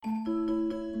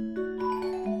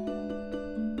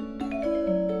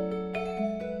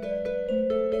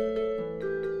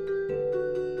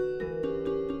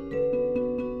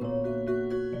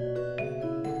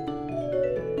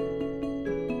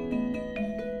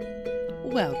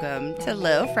Welcome to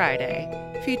Little Friday,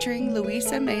 featuring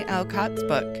Louisa May Alcott's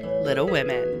book, Little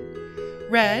Women.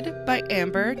 Read by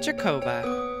Amber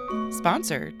Jacoba.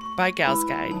 Sponsored by Gals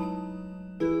Guide.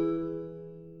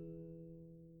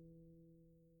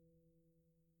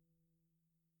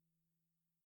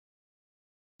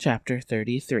 Chapter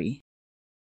 33.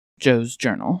 Joe's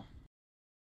Journal.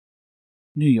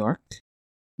 New York,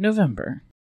 November.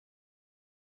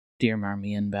 Dear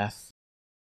Marmee and Beth,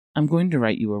 I'm going to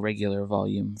write you a regular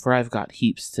volume, for I've got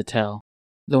heaps to tell,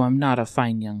 though I'm not a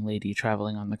fine young lady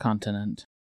traveling on the continent.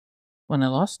 When I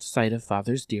lost sight of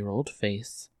Father's dear old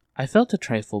face, I felt a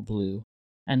trifle blue,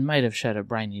 and might have shed a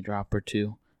briny drop or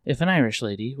two, if an Irish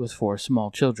lady with 4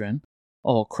 small children,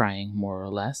 all crying more or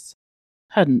less,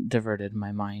 hadn't diverted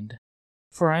my mind,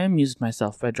 for I amused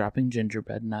myself by dropping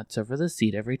gingerbread nuts over the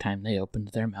seat every time they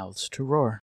opened their mouths to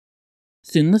roar.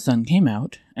 Soon the sun came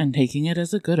out, and taking it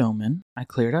as a good omen, I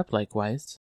cleared up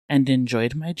likewise, and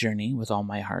enjoyed my journey with all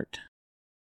my heart.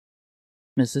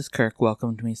 Mrs. Kirk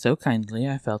welcomed me so kindly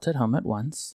I felt at home at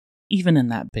once, even in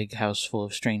that big house full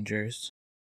of strangers.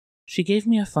 She gave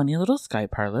me a funny little sky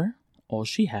parlor, all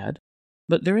she had,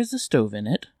 but there is a stove in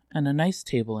it, and a nice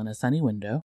table in a sunny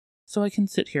window, so I can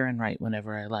sit here and write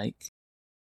whenever I like.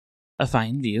 A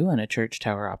fine view and a church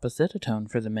tower opposite atone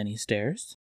for the many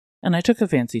stairs, and I took a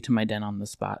fancy to my den on the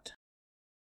spot.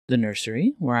 The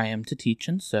nursery, where I am to teach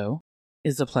and sew,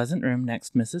 is a pleasant room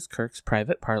next Mrs. Kirk's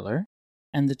private parlor,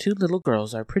 and the 2 little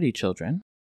girls are pretty children,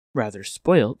 rather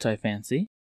spoilt, I fancy,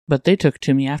 but they took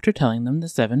to me after telling them the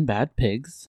 7 bad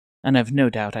pigs, and I've no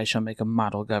doubt I shall make a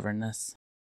model governess.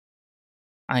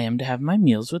 I am to have my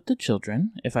meals with the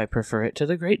children, if I prefer it to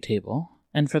the great table,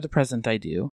 and for the present I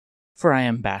do, for I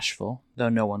am bashful, though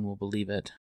no one will believe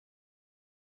it.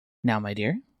 Now, my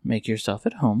dear, make yourself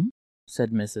at home, said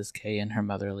Mrs. K in her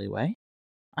motherly way.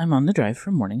 I'm on the drive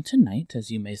from morning to night, as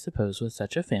you may suppose with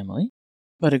such a family,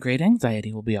 but a great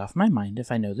anxiety will be off my mind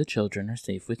if I know the children are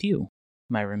safe with you.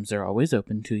 My rooms are always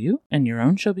open to you, and your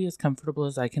own shall be as comfortable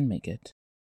as I can make it.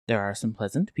 There are some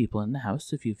pleasant people in the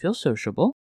house if you feel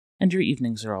sociable, and your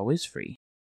evenings are always free.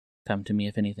 Come to me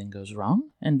if anything goes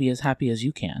wrong, and be as happy as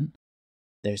you can.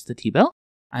 There's the tea-bell.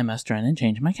 I must run and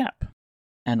change my cap.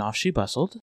 And off she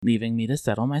bustled, leaving me to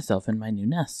settle myself in my new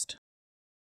nest.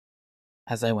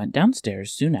 As I went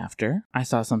downstairs soon after, I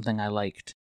saw something I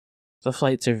liked. The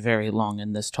flights are very long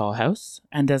in this tall house,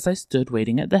 and as I stood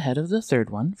waiting at the head of the 3rd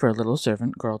one for a little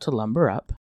servant girl to lumber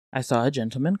up, I saw a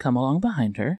gentleman come along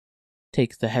behind her,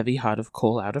 take the heavy hod of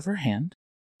coal out of her hand,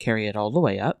 carry it all the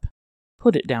way up,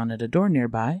 put it down at a door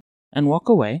nearby, and walk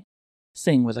away,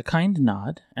 saying with a kind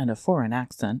nod and a foreign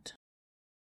accent,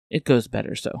 "It goes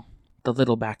better so. The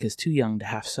little back is too young to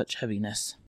have such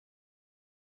heaviness."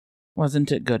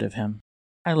 Wasn't it good of him?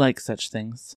 I like such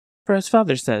things, for as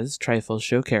Father says, trifles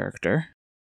show character.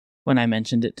 When I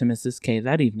mentioned it to Mrs. K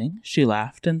that evening, she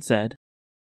laughed and said,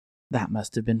 "That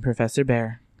must have been Professor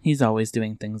Bear. He's always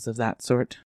doing things of that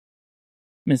sort."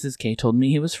 Mrs. K told me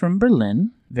he was from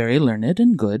Berlin, very learned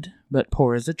and good, but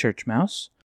poor as a church mouse,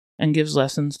 and gives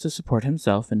lessons to support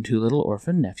himself and 2 little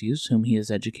orphan nephews whom he is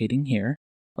educating here,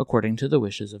 according to the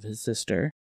wishes of his sister,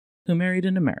 who married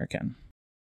an American.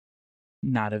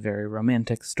 Not a very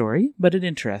romantic story, but it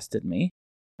interested me,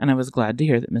 and I was glad to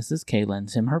hear that Mrs. K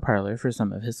lends him her parlor for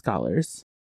some of his scholars.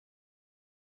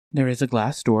 There is a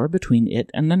glass door between it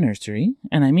and the nursery,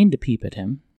 and I mean to peep at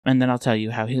him, and then I'll tell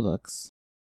you how he looks.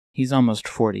 He's almost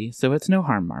 40, so it's no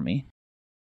harm, Marmee.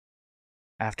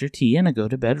 After tea and a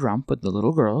go-to-bed romp with the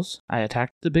little girls, I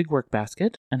attacked the big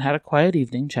work-basket and had a quiet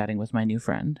evening chatting with my new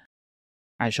friend.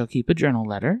 I shall keep a journal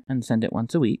letter and send it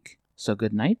once a week, so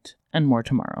good night, and more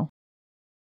tomorrow.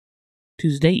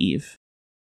 Tuesday Eve.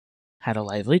 Had a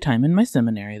lively time in my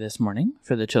seminary this morning,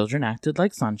 for the children acted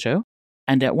like Sancho,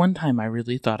 and at one time I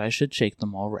really thought I should shake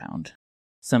them all round.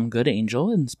 Some good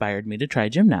angel inspired me to try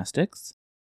gymnastics,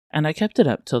 and I kept it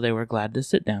up till they were glad to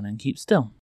sit down and keep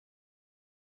still.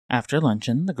 After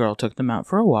luncheon, the girl took them out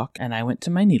for a walk, and I went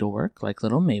to my needlework like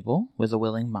little Mabel, with a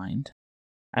willing mind.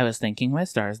 I was thanking my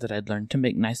stars that I'd learned to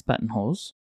make nice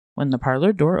buttonholes, when the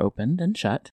parlor door opened and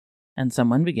shut, and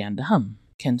someone began to hum,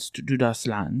 "Kennst du das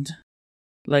Land?"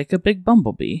 like a big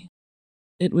bumblebee.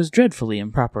 It was dreadfully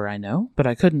improper, I know, but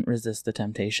I couldn't resist the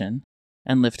temptation,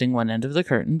 and lifting one end of the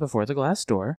curtain before the glass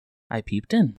door, I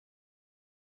peeped in.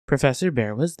 Professor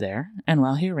Bear was there, and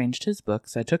while he arranged his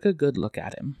books, I took a good look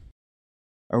at him.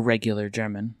 A regular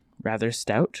German, rather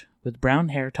stout, with brown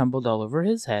hair tumbled all over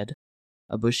his head,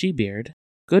 a bushy beard,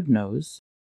 good nose,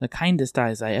 the kindest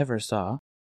eyes I ever saw,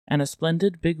 and a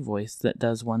splendid big voice that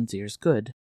does one's ears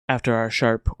good, after our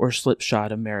sharp or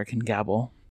slipshod American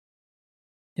gabble.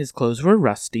 His clothes were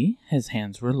rusty, his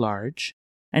hands were large,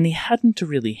 and he hadn't a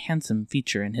really handsome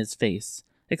feature in his face,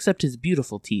 except his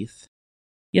beautiful teeth.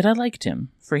 Yet I liked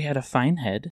him, for he had a fine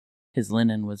head, his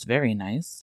linen was very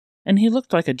nice, and he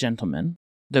looked like a gentleman,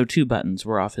 though 2 buttons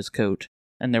were off his coat,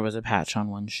 and there was a patch on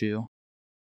one shoe.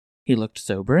 He looked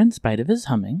sober in spite of his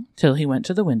humming, till he went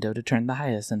to the window to turn the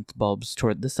hyacinth bulbs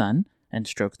toward the sun and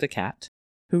stroke the cat,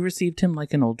 who received him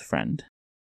like an old friend.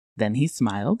 Then he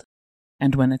smiled,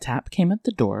 and when a tap came at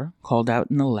the door, called out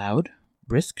in a loud,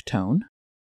 brisk tone,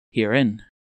 "Herein."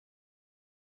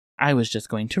 I was just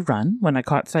going to run when I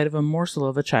caught sight of a morsel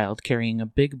of a child carrying a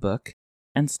big book,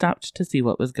 and stopped to see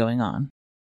what was going on.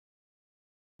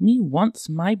 "Me wants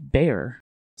my bear,"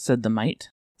 said the mite,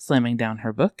 slamming down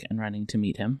her book and running to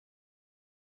meet him.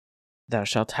 "Thou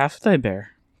shalt have thy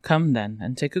bear. Come, then,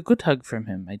 and take a good hug from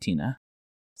him, my Tina,"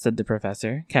 said the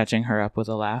professor, catching her up with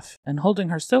a laugh, and holding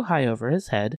her so high over his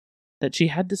head that she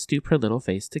had to stoop her little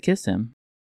face to kiss him.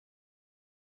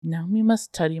 "Now me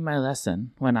must study my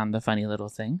lesson," went on the funny little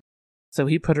thing. So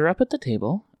he put her up at the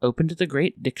table, opened the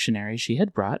great dictionary she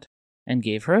had brought, and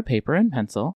gave her a paper and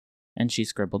pencil, and she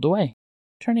scribbled away,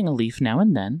 turning a leaf now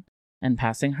and then, and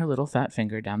passing her little fat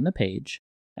finger down the page,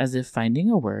 as if finding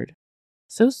a word,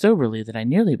 so soberly that I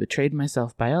nearly betrayed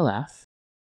myself by a laugh,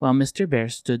 while Mr. Bear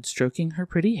stood stroking her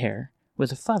pretty hair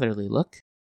with a fatherly look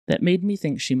that made me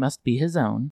think she must be his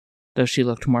own, though she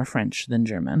looked more French than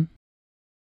German.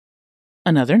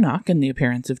 Another knock and the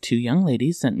appearance of 2 young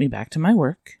ladies sent me back to my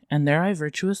work, and there I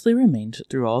virtuously remained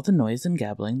through all the noise and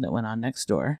gabbling that went on next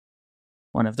door.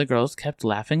 One of the girls kept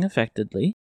laughing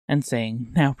affectedly, and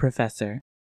saying, "Now, Professor,"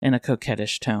 in a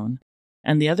coquettish tone,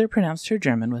 and the other pronounced her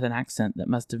German with an accent that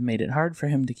must have made it hard for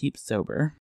him to keep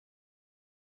sober.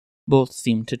 Both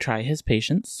seemed to try his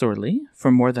patience sorely,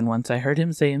 for more than once I heard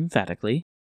him say emphatically,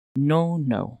 "No,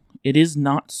 no, it is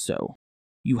not so.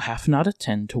 You have not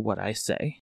attend to what I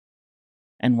say."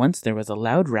 And once there was a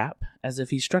loud rap, as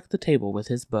if he struck the table with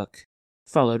his book,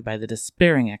 followed by the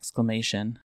despairing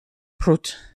exclamation,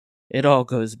 "Prut, it all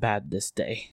goes bad this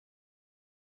day."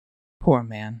 Poor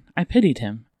man, I pitied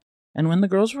him, and when the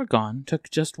girls were gone,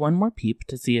 took just one more peep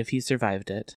to see if he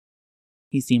survived it.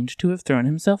 He seemed to have thrown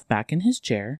himself back in his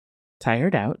chair,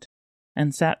 tired out,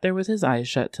 and sat there with his eyes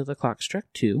shut till the clock struck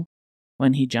 2,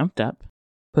 when he jumped up,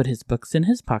 put his books in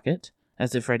his pocket,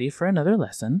 as if ready for another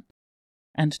lesson,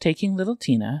 and taking little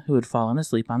Tina, who had fallen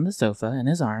asleep on the sofa, in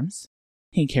his arms,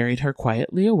 he carried her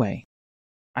quietly away.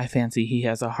 I fancy he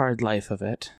has a hard life of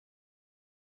it.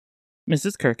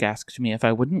 Mrs. Kirk asked me if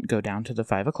I wouldn't go down to the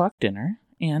 5 o'clock dinner,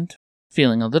 and,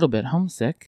 feeling a little bit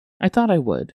homesick, I thought I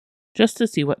would, just to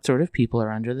see what sort of people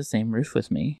are under the same roof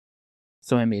with me.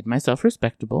 So I made myself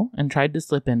respectable and tried to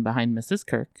slip in behind Mrs.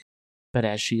 Kirk, but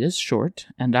as she is short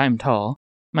and I'm tall,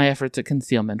 my efforts at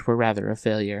concealment were rather a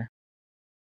failure.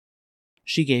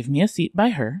 She gave me a seat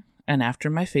by her, and after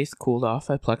my face cooled off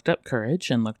I plucked up courage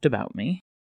and looked about me.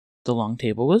 The long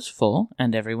table was full,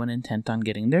 and everyone intent on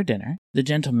getting their dinner, the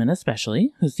gentlemen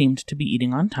especially, who seemed to be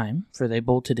eating on time, for they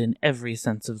bolted in every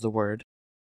sense of the word,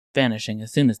 vanishing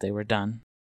as soon as they were done.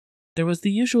 There was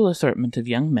the usual assortment of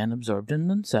young men absorbed in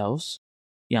themselves,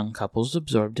 young couples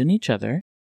absorbed in each other,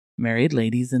 married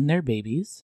ladies in their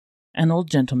babies, and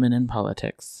old gentlemen in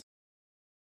politics.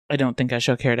 I don't think I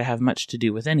shall care to have much to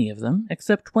do with any of them,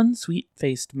 except one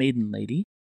sweet-faced maiden lady,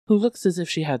 who looks as if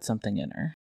she had something in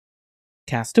her.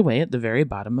 Cast away at the very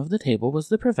bottom of the table was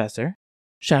the professor,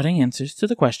 shouting answers to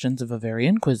the questions of a very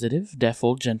inquisitive, deaf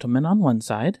old gentleman on one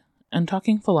side, and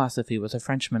talking philosophy with a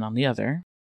Frenchman on the other.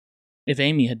 If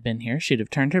Amy had been here, she'd have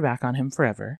turned her back on him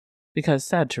forever, because,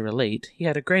 sad to relate, he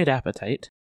had a great appetite,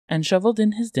 and shoveled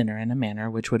in his dinner in a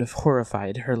manner which would have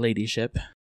horrified her ladyship.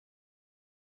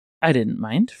 I didn't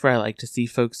mind, for I like to see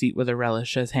folks eat with a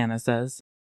relish, as Hannah says,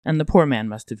 and the poor man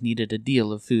must have needed a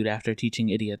deal of food after teaching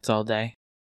idiots all day.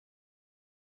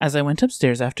 As I went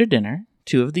upstairs after dinner,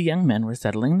 2 of the young men were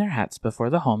settling their hats before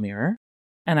the hall mirror,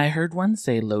 and I heard one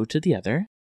say low to the other,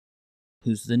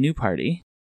 "Who's the new party?"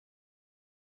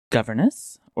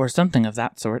 "Governess, or something of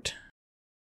that sort."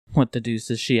 "What the deuce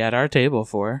is she at our table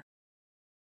for?"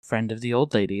 "Friend of the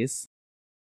old lady's."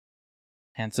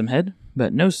 "Handsome head,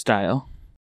 but no style."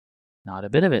 "Not a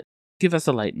bit of it. Give us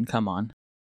a light and come on."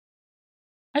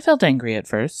 I felt angry at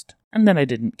first, and then I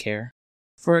didn't care,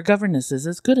 for a governess is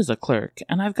as good as a clerk,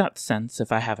 and I've got sense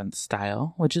if I haven't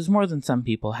style, which is more than some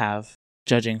people have,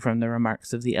 judging from the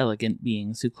remarks of the elegant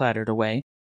beings who clattered away,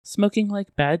 smoking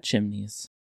like bad chimneys.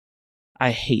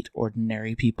 I hate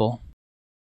ordinary people.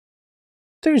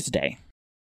 Thursday.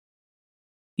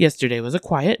 Yesterday was a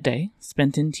quiet day,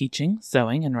 spent in teaching,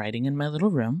 sewing, and writing in my little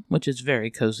room, which is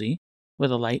very cozy,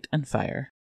 with a light and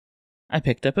fire. I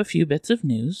picked up a few bits of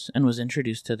news, and was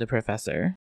introduced to the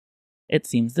professor. It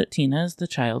seems that Tina is the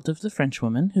child of the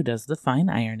Frenchwoman who does the fine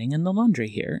ironing in the laundry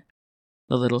here.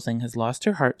 The little thing has lost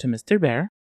her heart to Mr. Bear,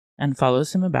 and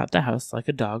follows him about the house like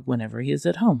a dog whenever he is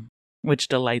at home, which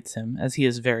delights him, as he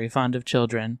is very fond of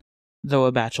children, though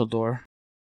a bachelor.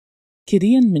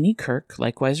 Kitty and Minnie Kirk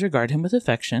likewise regard him with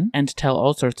affection, and tell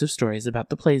all sorts of stories about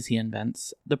the plays he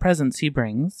invents, the presents he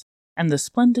brings, and the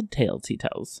splendid tales he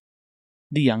tells.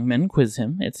 The young men quiz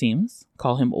him, it seems,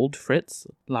 call him Old Fritz,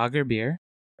 Lagerbier,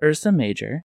 Ursa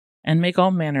Major, and make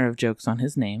all manner of jokes on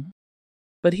his name.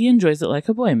 But he enjoys it like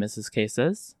a boy, Mrs. K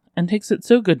says, and takes it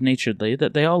so good-naturedly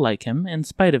that they all like him in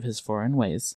spite of his foreign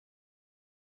ways.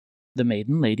 The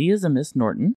maiden lady is a Miss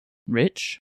Norton,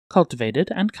 rich,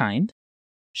 cultivated, and kind.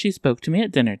 She spoke to me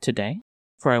at dinner today,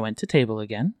 for I went to table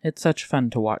again, it's such fun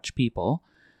to watch people,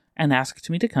 and asked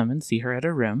me to come and see her at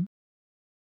her room.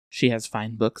 She has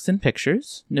fine books and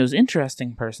pictures, knows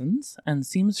interesting persons, and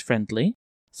seems friendly,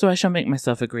 so I shall make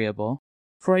myself agreeable,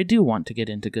 for I do want to get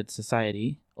into good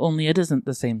society, only it isn't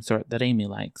the same sort that Amy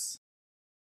likes.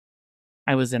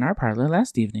 I was in our parlor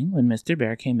last evening when Mr.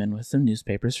 Bear came in with some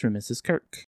newspapers for Mrs.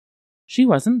 Kirk. She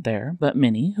wasn't there, but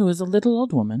Minnie, who is a little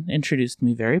old woman, introduced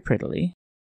me very prettily.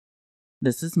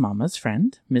 This is Mamma's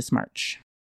friend, Miss March.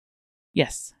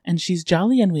 Yes, and she's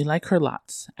jolly and we like her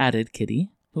lots, added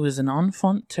Kitty, who is an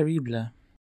enfant terrible.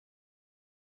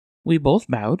 We both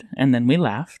bowed, and then we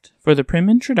laughed, for the prim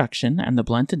introduction and the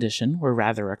blunt addition were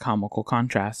rather a comical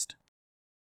contrast.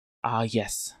 Ah,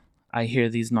 yes, I hear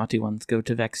these naughty ones go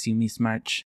to vex you, Miss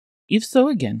March. If so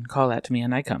again, call at me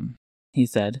and I come, he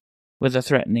said, with a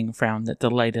threatening frown that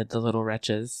delighted the little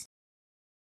wretches.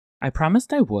 I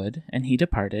promised I would, and he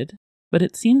departed, but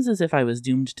it seems as if I was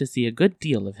doomed to see a good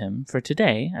deal of him, for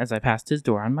today, as I passed his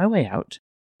door on my way out,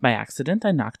 by accident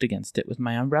I knocked against it with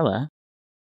my umbrella.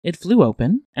 It flew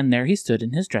open, and there he stood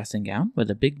in his dressing gown,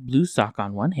 with a big blue sock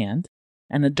on one hand,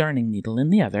 and a darning needle in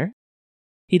the other.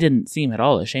 He didn't seem at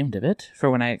all ashamed of it,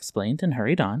 for when I explained and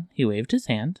hurried on, he waved his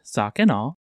hand, sock and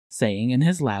all, saying in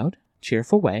his loud,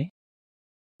 cheerful way,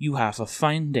 "You have a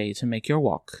fine day to make your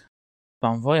walk.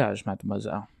 Bon voyage,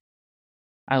 mademoiselle."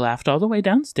 I laughed all the way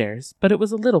downstairs, but it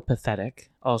was a little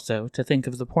pathetic, also, to think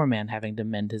of the poor man having to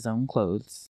mend his own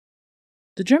clothes.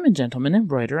 The German gentlemen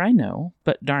embroider, I know,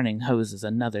 but darning hose is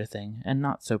another thing, and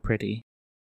not so pretty.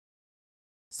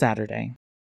 Saturday.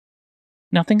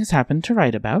 Nothing has happened to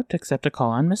write about, except a call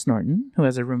on Miss Norton, who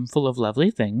has a room full of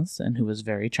lovely things, and who was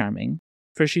very charming,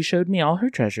 for she showed me all her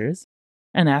treasures,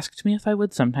 and asked me if I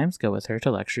would sometimes go with her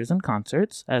to lectures and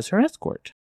concerts, as her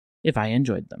escort, if I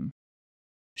enjoyed them.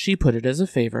 She put it as a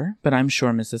favor, but I'm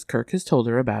sure Mrs. Kirk has told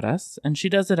her about us, and she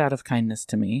does it out of kindness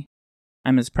to me.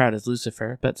 I'm as proud as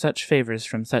Lucifer, but such favors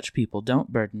from such people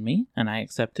don't burden me, and I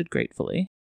accepted gratefully.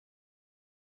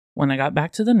 When I got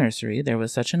back to the nursery, there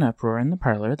was such an uproar in the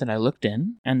parlor that I looked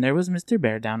in, and there was Mr.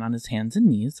 Bear down on his hands and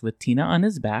knees, with Tina on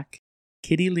his back,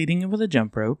 Kitty leading him with a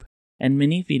jump rope, and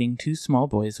Minnie feeding 2 small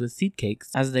boys with seed cakes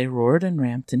as they roared and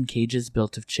ramped in cages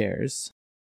built of chairs.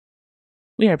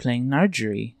 "We are playing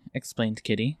Nargerie," explained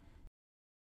Kitty.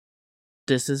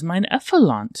 "This is mine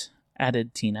Effluent,"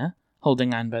 added Tina,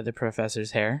 holding on by the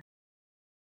professor's hair.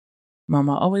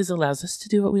 "Mamma always allows us to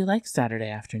do what we like Saturday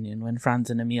afternoon when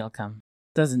Franz and Emile come,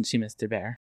 doesn't she, Mr.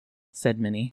 Bear?" said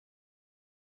Minnie.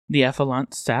 The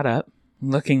Effluent sat up,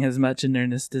 looking as much in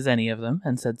earnest as any of them,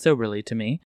 and said soberly to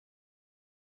me,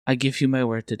 "I give you my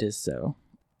word it is so.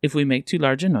 If we make too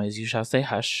large a noise you shall say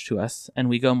hush to us, and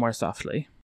we go more softly."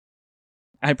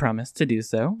 I promised to do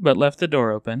so, but left the door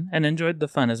open, and enjoyed the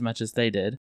fun as much as they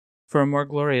did, for a more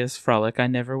glorious frolic I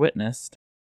never witnessed.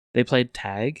 They played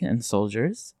tag and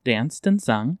soldiers, danced and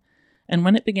sung, and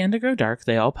when it began to grow dark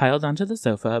they all piled onto the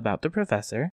sofa about the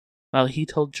professor, while he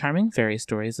told charming fairy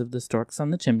stories of the storks on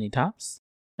the chimney-tops,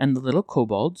 and the little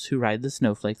kobolds who ride the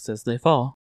snowflakes as they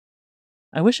fall.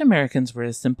 I wish Americans were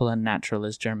as simple and natural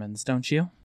as Germans, don't you?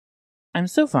 I'm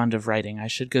so fond of writing I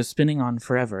should go spinning on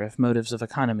forever if motives of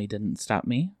economy didn't stop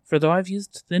me, for though I've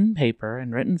used thin paper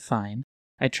and written fine,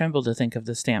 I tremble to think of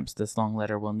the stamps this long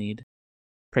letter will need.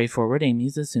 Pray forward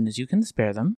Amy's as soon as you can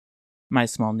spare them. My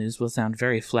small news will sound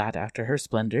very flat after her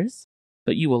splendors,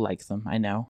 but you will like them, I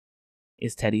know.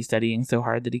 Is Teddy studying so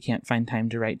hard that he can't find time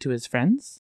to write to his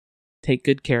friends? Take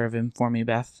good care of him for me,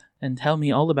 Beth, and tell me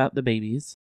all about the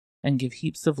babies, and give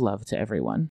heaps of love to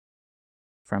everyone.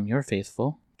 From your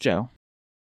faithful, Joe.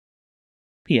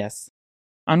 P.S.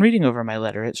 On reading over my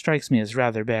letter, it strikes me as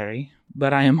rather bary,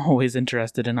 but I am always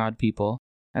interested in odd people,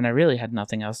 and I really had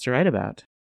nothing else to write about.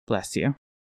 Bless you.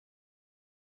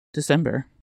 December.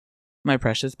 My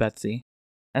precious Betsy,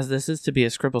 as this is to be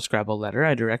a scribble-scrabble letter,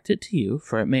 I direct it to you,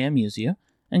 for it may amuse you,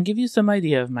 and give you some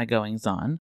idea of my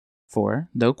goings-on, for,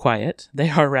 though quiet, they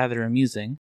are rather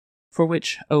amusing, for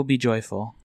which, oh, be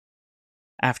joyful.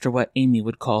 After what Amy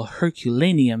would call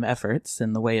Herculaneum efforts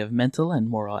in the way of mental and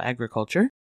moral agriculture,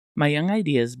 my young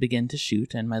ideas begin to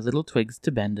shoot and my little twigs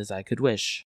to bend as I could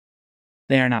wish.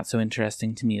 They are not so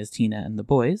interesting to me as Tina and the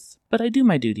boys, but I do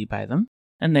my duty by them,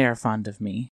 and they are fond of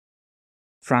me.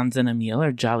 Franz and Emil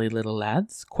are jolly little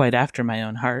lads, quite after my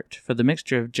own heart, for the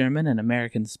mixture of German and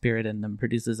American spirit in them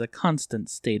produces a constant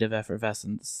state of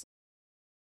effervescence.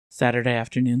 Saturday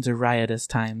afternoons are riotous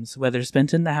times, whether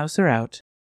spent in the house or out,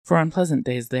 for on pleasant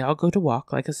days they all go to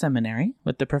walk like a seminary,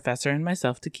 with the professor and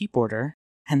myself to keep order,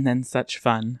 and then such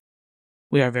fun.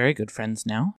 We are very good friends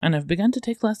now, and have begun to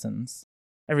take lessons.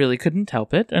 I really couldn't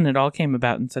help it, and it all came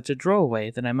about in such a droll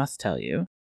way that I must tell you.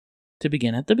 To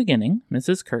begin at the beginning,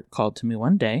 Mrs. Kirk called to me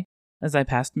one day, as I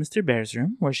passed Mr. Bear's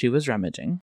room, where she was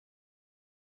rummaging.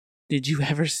 "Did you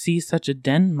ever see such a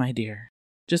den, my dear?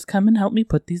 Just come and help me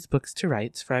put these books to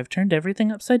rights, for I've turned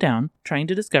everything upside down, trying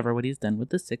to discover what he's done with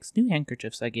the 6 new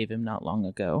handkerchiefs I gave him not long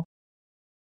ago."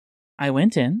 I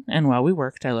went in, and while we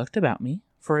worked I looked about me,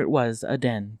 for it was a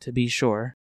den, to be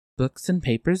sure. Books and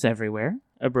papers everywhere,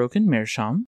 a broken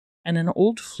meerschaum, and an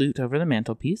old flute over the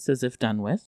mantelpiece as if done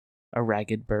with, a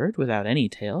ragged bird without any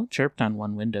tail chirped on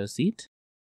one window-seat,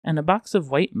 and a box of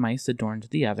white mice adorned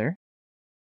the other.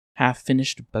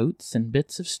 Half-finished boats and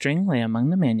bits of string lay among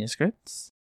the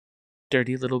manuscripts.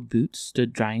 Dirty little boots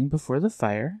stood drying before the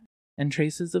fire, and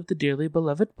traces of the dearly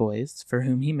beloved boys, for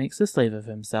whom he makes a slave of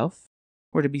himself,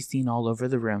 were to be seen all over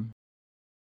the room.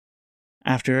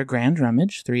 After a grand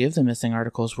rummage, 3 of the missing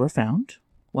articles were found,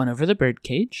 one over the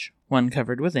birdcage, one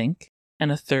covered with ink, and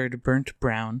a third burnt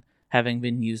brown, having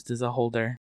been used as a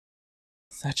holder.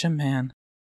 "Such a man,"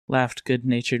 laughed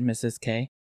good-natured Mrs. K,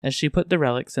 as she put the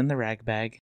relics in the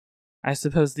rag-bag. "I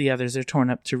suppose the others are torn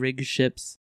up to rig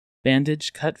ships,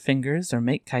 bandage cut fingers, or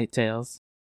make kite-tails.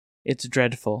 It's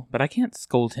dreadful, but I can't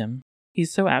scold him.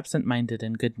 He's so absent-minded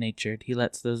and good-natured, he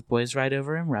lets those boys ride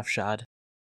over him roughshod.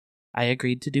 I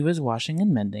agreed to do his washing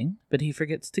and mending, but he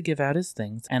forgets to give out his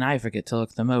things, and I forget to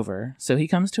look them over, so he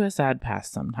comes to a sad pass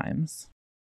sometimes."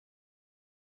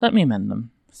 "Let me mend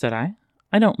them," said I.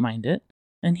 "I don't mind it,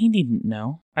 and he needn't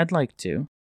know. I'd like to.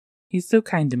 He's so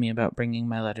kind to me about bringing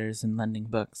my letters and lending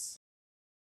books."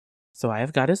 So I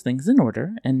have got his things in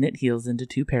order, and knit heels into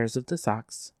 2 pairs of the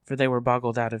socks, for they were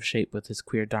boggled out of shape with his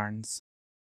queer darns.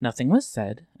 Nothing was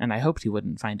said, and I hoped he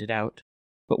wouldn't find it out,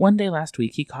 but one day last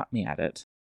week he caught me at it.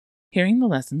 Hearing the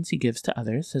lessons he gives to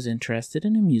others has interested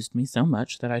and amused me so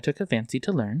much that I took a fancy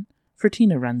to learn, for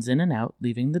Tina runs in and out,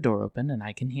 leaving the door open, and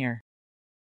I can hear.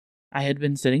 I had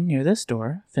been sitting near this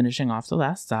door, finishing off the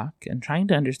last sock, and trying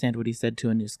to understand what he said to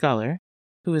a new scholar,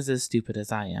 who is as stupid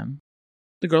as I am.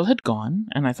 The girl had gone,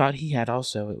 and I thought he had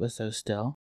also, it was so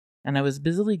still, and I was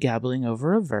busily gabbling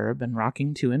over a verb and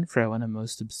rocking to and fro in a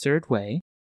most absurd way,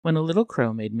 when a little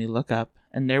crow made me look up,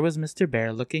 and there was Mr.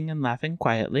 Bear looking and laughing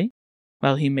quietly,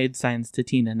 while he made signs to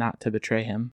Tina not to betray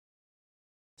him.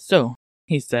 "So,"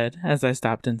 he said, as I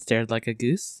stopped and stared like a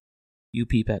goose, "you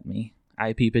peep at me,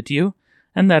 I peep at you,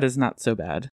 and that is not so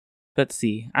bad. But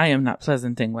see, I am not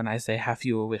pleasanting when I say have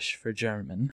you a wish for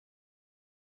German."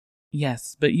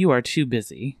 "Yes, but you are too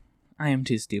busy. I am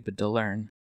too stupid to learn,"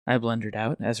 I blundered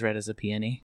out, as red as a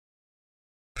peony.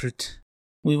 "Prut,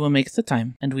 we will make the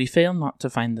time, and we fail not to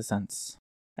find the sense.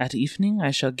 At evening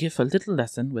I shall give a little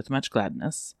lesson with much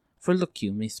gladness, for look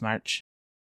you, Miss March,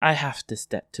 I have this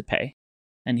debt to pay,"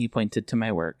 and he pointed to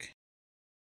my work.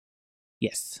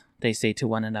 "Yes," they say to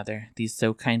one another, these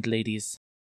so kind ladies,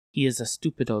 "he is a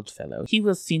stupid old fellow. He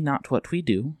will see not what we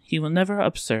do. He will never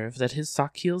observe that his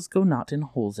sock heels go not in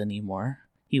holes any more.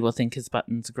 He will think his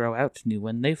buttons grow out new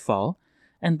when they fall,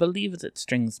 and believe that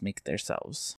strings make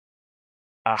theirselves.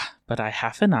 Ah, but I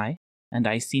have an eye, and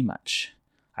I see much.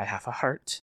 I have a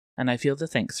heart, and I feel the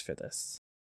thanks for this.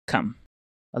 Come,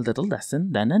 a little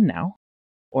lesson then and now,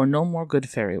 or no more good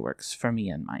fairy works for me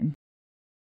and mine."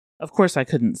 Of course I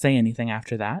couldn't say anything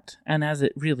after that, and as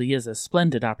it really is a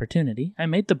splendid opportunity, I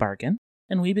made the bargain,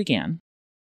 and we began.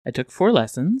 I took 4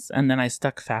 lessons, and then I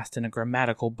stuck fast in a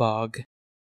grammatical bog.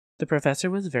 The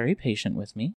professor was very patient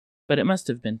with me, but it must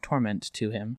have been torment to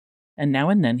him, and now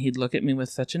and then he'd look at me with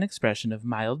such an expression of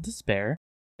mild despair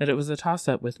that it was a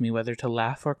toss-up with me whether to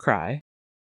laugh or cry.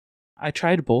 I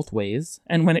tried both ways,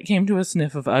 and when it came to a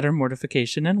sniff of utter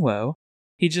mortification and woe,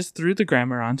 he just threw the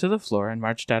grammar onto the floor and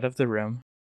marched out of the room.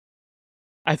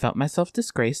 I felt myself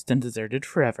disgraced and deserted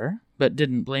forever, but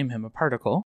didn't blame him a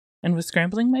particle, and was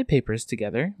scrambling my papers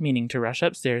together, meaning to rush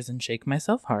upstairs and shake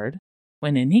myself hard,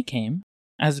 when in he came,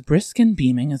 as brisk and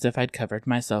beaming as if I'd covered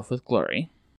myself with glory.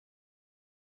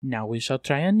 "Now we shall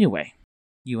try a new way.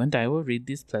 You and I will read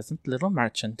these pleasant little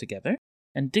Märchen together,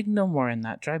 and dig no more in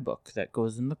that dry book that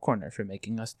goes in the corner for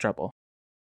making us trouble."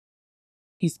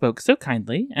 He spoke so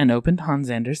kindly, and opened Hans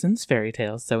Andersen's fairy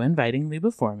tales so invitingly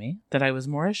before me, that I was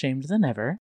more ashamed than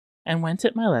ever, and went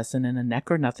at my lesson in a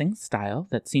neck-or-nothing style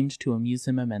that seemed to amuse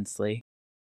him immensely.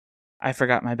 I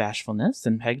forgot my bashfulness,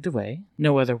 and pegged away,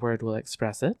 no other word will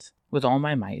express it, with all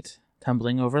my might,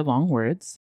 tumbling over long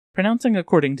words, pronouncing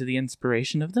according to the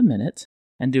inspiration of the minute,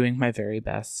 and doing my very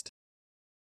best.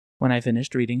 When I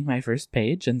finished reading my first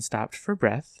page and stopped for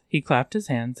breath, he clapped his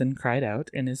hands and cried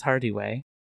out in his hearty way,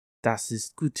 "Das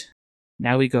ist gut.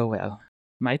 Now we go well.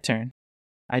 My turn.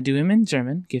 I do him in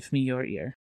German, give me your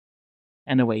ear."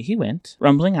 And away he went,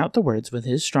 rumbling out the words with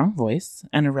his strong voice,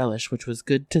 and a relish which was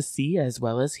good to see as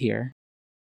well as hear.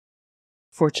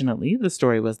 Fortunately, the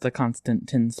story was The Constant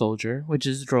Tin Soldier, which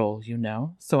is droll, you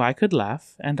know, so I could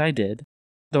laugh, and I did,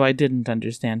 though I didn't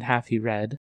understand half he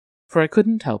read, for I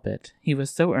couldn't help it. He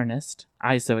was so earnest,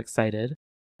 I so excited,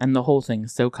 and the whole thing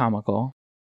so comical.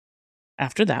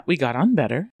 After that we got on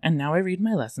better, and now I read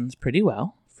my lessons pretty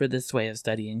well, for this way of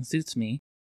studying suits me,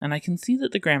 and I can see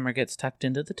that the grammar gets tucked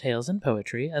into the tales and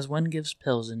poetry as one gives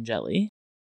pills and jelly.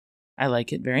 I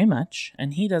like it very much,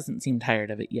 and he doesn't seem tired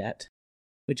of it yet,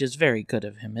 which is very good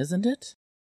of him, isn't it?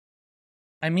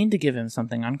 I mean to give him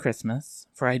something on Christmas,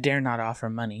 for I dare not offer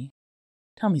money.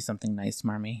 Tell me something nice,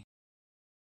 Marmee.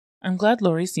 I'm glad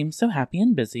Laurie seems so happy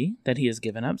and busy, that he has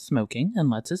given up smoking and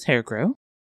lets his hair grow.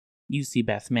 You see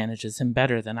Beth manages him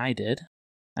better than I did.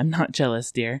 I'm not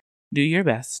jealous, dear. Do your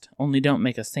best, only don't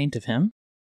make a saint of him.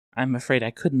 I'm afraid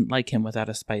I couldn't like him without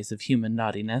a spice of human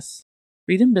naughtiness.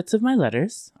 Read him bits of my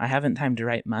letters. I haven't time to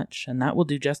write much, and that will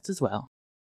do just as well.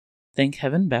 Thank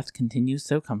heaven Beth continues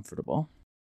so comfortable.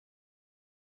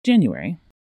 January.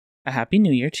 A Happy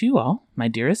New Year to you all, my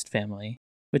dearest family,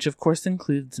 which of course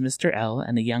includes Mr. L.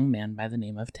 and a young man by the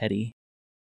name of Teddy.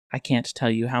 I can't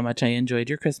tell you how much I enjoyed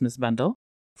your Christmas bundle,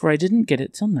 for I didn't get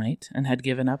it till night and had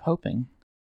given up hoping.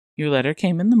 Your letter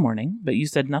came in the morning, but you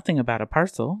said nothing about a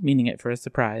parcel, meaning it for a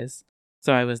surprise,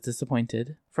 so I was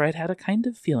disappointed, for I'd had a kind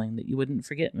of feeling that you wouldn't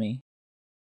forget me.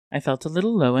 I felt a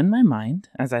little low in my mind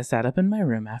as I sat up in my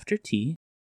room after tea,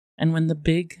 and when the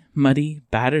big, muddy,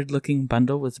 battered-looking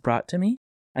bundle was brought to me,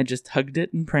 I just hugged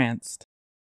it and pranced.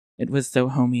 It was so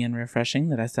homey and refreshing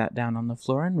that I sat down on the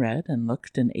floor and read and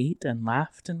looked and ate and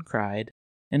laughed and cried,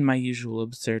 in my usual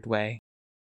absurd way.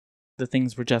 The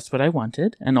things were just what I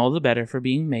wanted, and all the better for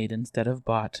being made instead of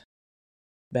bought.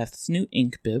 Beth's new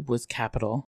ink bib was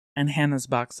capital, and Hannah's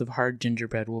box of hard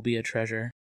gingerbread will be a treasure.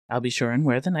 I'll be sure and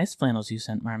wear the nice flannels you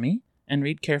sent, Marmee, and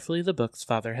read carefully the books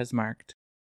Father has marked.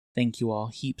 Thank you all,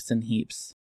 heaps and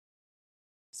heaps.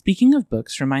 Speaking of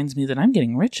books reminds me that I'm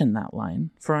getting rich in that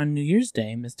line, for on New Year's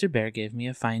Day Mr. Bear gave me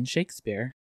a fine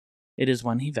Shakespeare. It is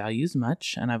one he values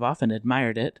much, and I've often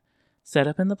admired it, set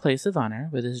up in the place of honor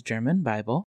with his German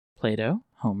Bible, Plato,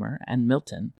 Homer, and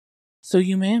Milton, so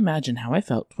you may imagine how I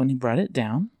felt when he brought it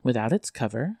down, without its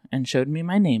cover, and showed me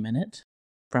my name in it,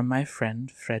 from my friend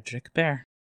Frederick Bear.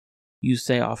 You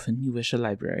say often you wish a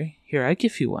library. Here I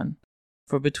give you one,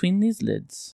 for between these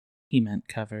lids, he meant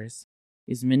covers,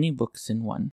 is many books in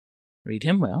one. Read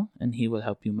him well, and he will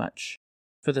help you much,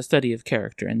 for the study of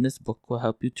character in this book will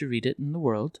help you to read it in the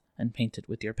world and paint it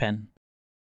with your pen.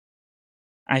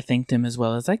 I thanked him as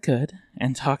well as I could,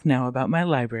 and talked now about my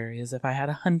library as if I had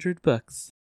 100 books.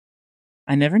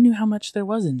 I never knew how much there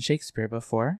was in Shakespeare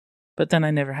before, but then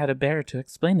I never had a bear to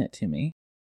explain it to me.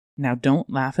 Now don't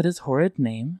laugh at his horrid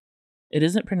name. It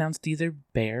isn't pronounced either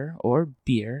bear or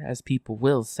beer, as people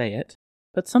will say it,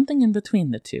 but something in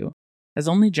between the two, as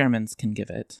only Germans can give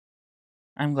it.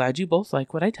 I'm glad you both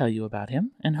like what I tell you about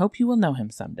him, and hope you will know him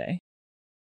some day.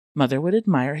 Mother would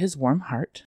admire his warm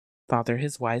heart, Father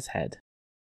his wise head.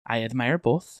 I admire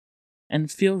both,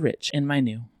 and feel rich in my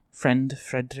new friend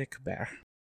Frederick Bear.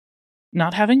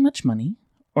 Not having much money,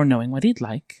 or knowing what he'd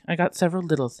like, I got several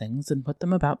little things and put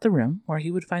them about the room where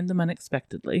he would find them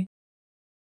unexpectedly.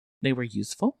 They were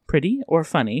useful, pretty, or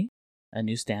funny. A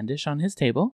new standish on his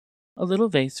table, a little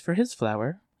vase for his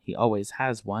flower, he always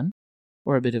has one,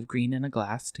 or a bit of green in a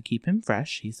glass to keep him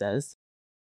fresh, he says,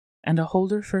 and a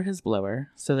holder for his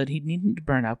blower, so that he needn't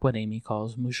burn up what Amy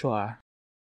calls mouchoir.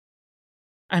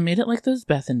 I made it like those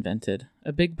Beth invented,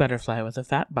 a big butterfly with a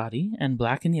fat body and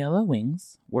black and yellow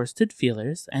wings, worsted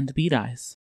feelers, and bead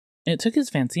eyes. It took his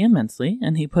fancy immensely,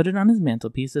 and he put it on his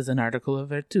mantelpiece as an article of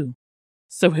vertu,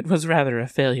 so it was rather a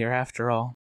failure after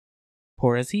all.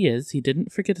 Poor as he is, he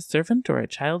didn't forget a servant or a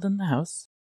child in the house,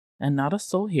 and not a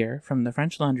soul here, from the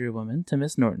French laundrywoman to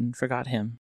Miss Norton, forgot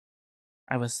him.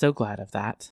 I was so glad of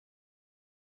that.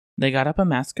 They got up a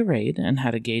masquerade and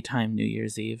had a gay time New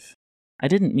Year's Eve. I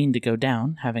didn't mean to go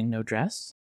down, having no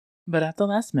dress, but at the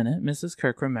last minute Mrs.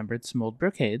 Kirk remembered some old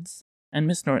brocades, and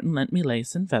Miss Norton lent me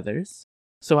lace and feathers,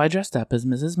 so I dressed up as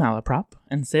Mrs. Malaprop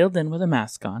and sailed in with a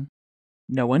mask on.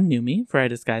 No one knew me, for I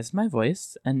disguised my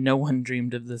voice, and no one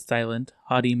dreamed of the silent,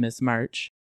 haughty Miss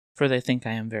March, for they think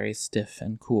I am very stiff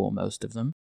and cool, most of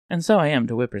them, and so I am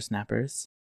to whippersnappers,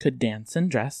 could dance and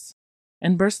dress,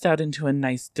 and burst out into a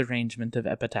nice derangement of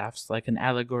epitaphs like an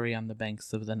allegory on the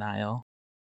banks of the Nile.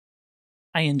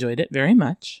 I enjoyed it very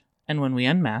much, and when we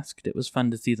unmasked, it was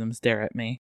fun to see them stare at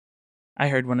me. I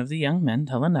heard one of the young men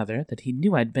tell another that he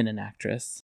knew I'd been an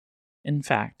actress. In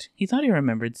fact, he thought he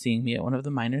remembered seeing me at one of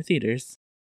the minor theaters.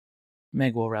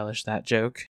 Meg will relish that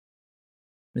joke.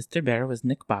 Mr. Bear was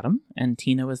Nick Bottom, and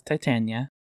Tina was Titania,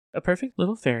 a perfect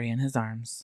little fairy in his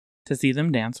arms. To see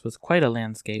them dance was quite a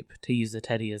landscape, to use a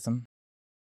Teddyism.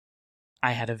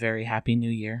 I had a very happy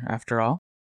New Year, after all,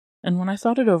 and when I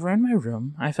thought it over in my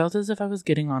room, I felt as if I was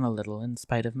getting on a little in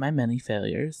spite of my many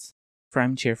failures, for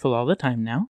I'm cheerful all the time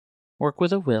now, work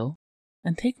with a will,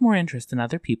 and take more interest in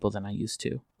other people than I used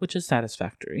to, which is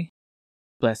satisfactory.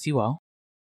 Bless you all.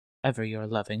 Ever your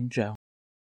loving Jo.